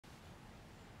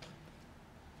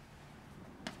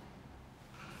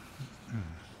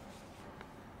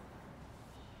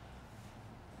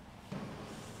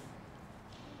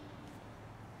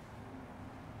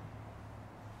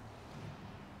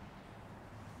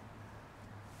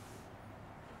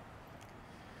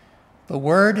The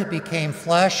Word became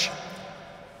flesh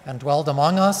and dwelled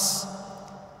among us,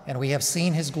 and we have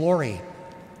seen his glory,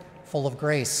 full of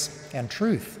grace and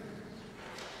truth.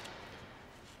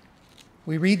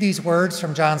 We read these words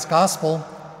from John's Gospel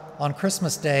on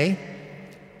Christmas Day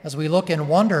as we look in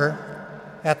wonder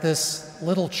at this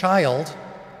little child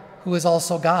who is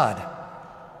also God.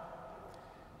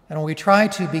 And when we try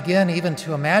to begin even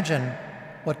to imagine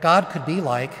what God could be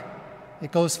like,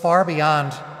 it goes far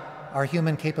beyond our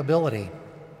human capability.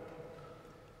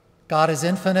 God is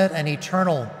infinite and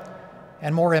eternal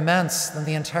and more immense than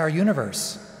the entire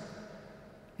universe.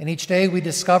 And each day we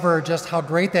discover just how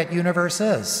great that universe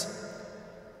is.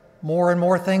 More and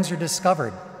more things are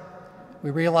discovered. We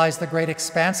realize the great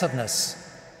expansiveness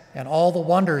and all the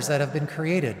wonders that have been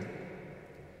created.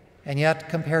 And yet,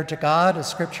 compared to God, as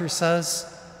Scripture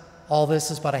says, all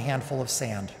this is but a handful of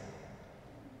sand.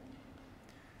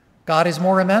 God is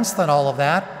more immense than all of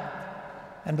that,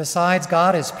 and besides,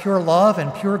 God is pure love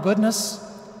and pure goodness,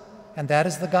 and that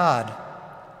is the God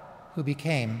who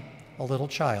became a little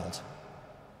child,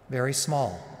 very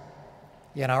small,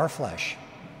 in our flesh,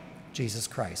 Jesus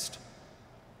Christ.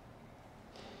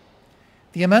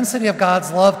 The immensity of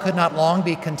God's love could not long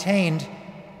be contained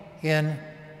in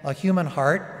a human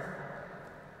heart,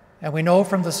 and we know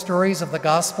from the stories of the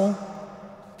gospel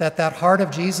that that heart of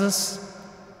Jesus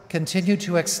continued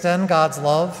to extend God's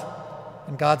love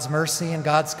and God's mercy and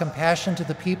God's compassion to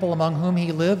the people among whom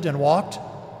he lived and walked,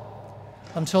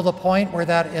 until the point where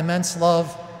that immense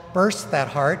love burst that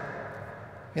heart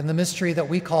in the mystery that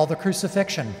we call the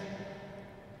crucifixion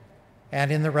and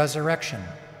in the resurrection.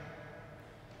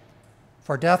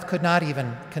 For death could not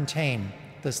even contain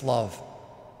this love.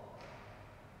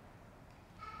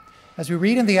 As we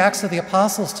read in the Acts of the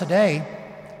Apostles today,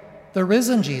 the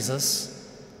risen Jesus,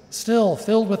 still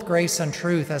filled with grace and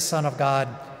truth as Son of God,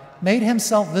 made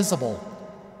himself visible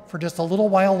for just a little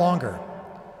while longer,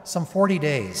 some 40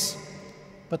 days,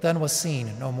 but then was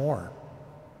seen no more.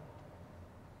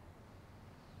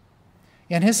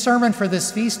 In his sermon for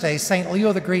this feast day, St.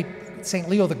 Leo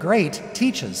the Great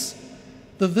teaches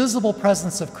the visible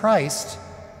presence of Christ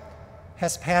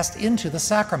has passed into the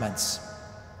sacraments.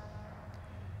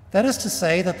 That is to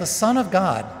say that the Son of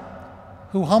God,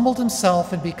 who humbled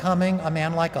himself in becoming a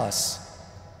man like us,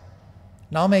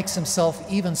 now makes himself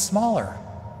even smaller,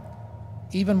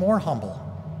 even more humble,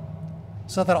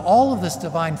 so that all of this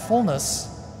divine fullness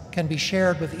can be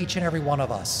shared with each and every one of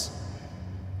us.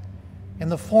 In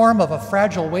the form of a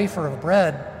fragile wafer of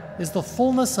bread is the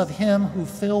fullness of him who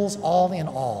fills all in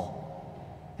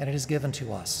all, and it is given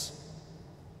to us.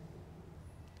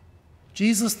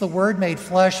 Jesus, the Word made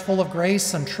flesh, full of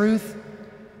grace and truth,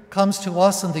 comes to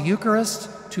us in the Eucharist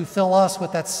to fill us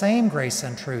with that same grace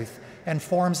and truth and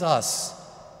forms us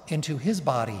into his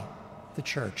body, the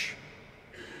Church.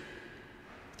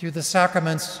 Through the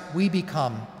sacraments, we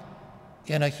become,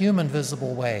 in a human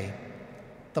visible way,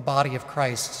 the body of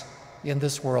Christ in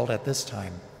this world at this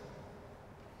time.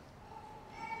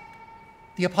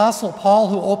 The Apostle Paul,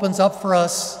 who opens up for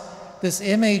us this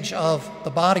image of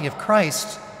the body of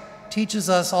Christ, teaches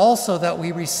us also that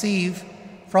we receive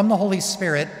from the Holy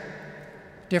Spirit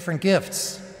different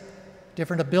gifts,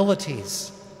 different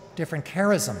abilities, different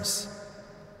charisms.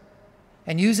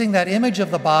 And using that image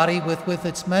of the body with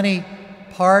its many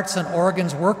parts and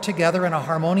organs work together in a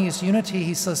harmonious unity,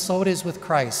 he says, so it is with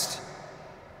Christ.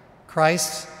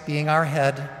 Christ being our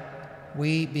head,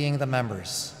 we being the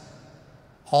members,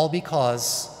 all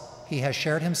because he has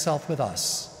shared himself with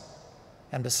us,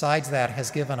 and besides that has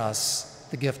given us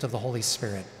the gift of the Holy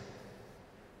Spirit.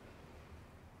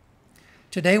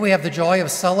 Today we have the joy of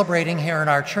celebrating here in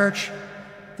our church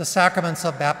the sacraments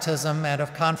of baptism and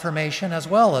of confirmation, as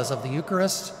well as of the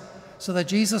Eucharist, so that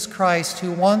Jesus Christ,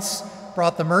 who once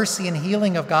brought the mercy and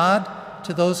healing of God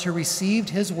to those who received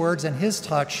his words and his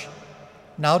touch,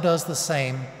 now does the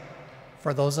same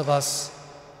for those of us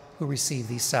who receive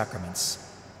these sacraments.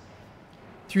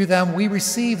 Through them we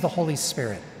receive the Holy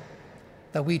Spirit,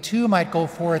 that we too might go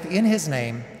forth in his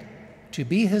name to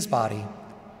be his body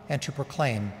and to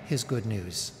proclaim his good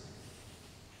news.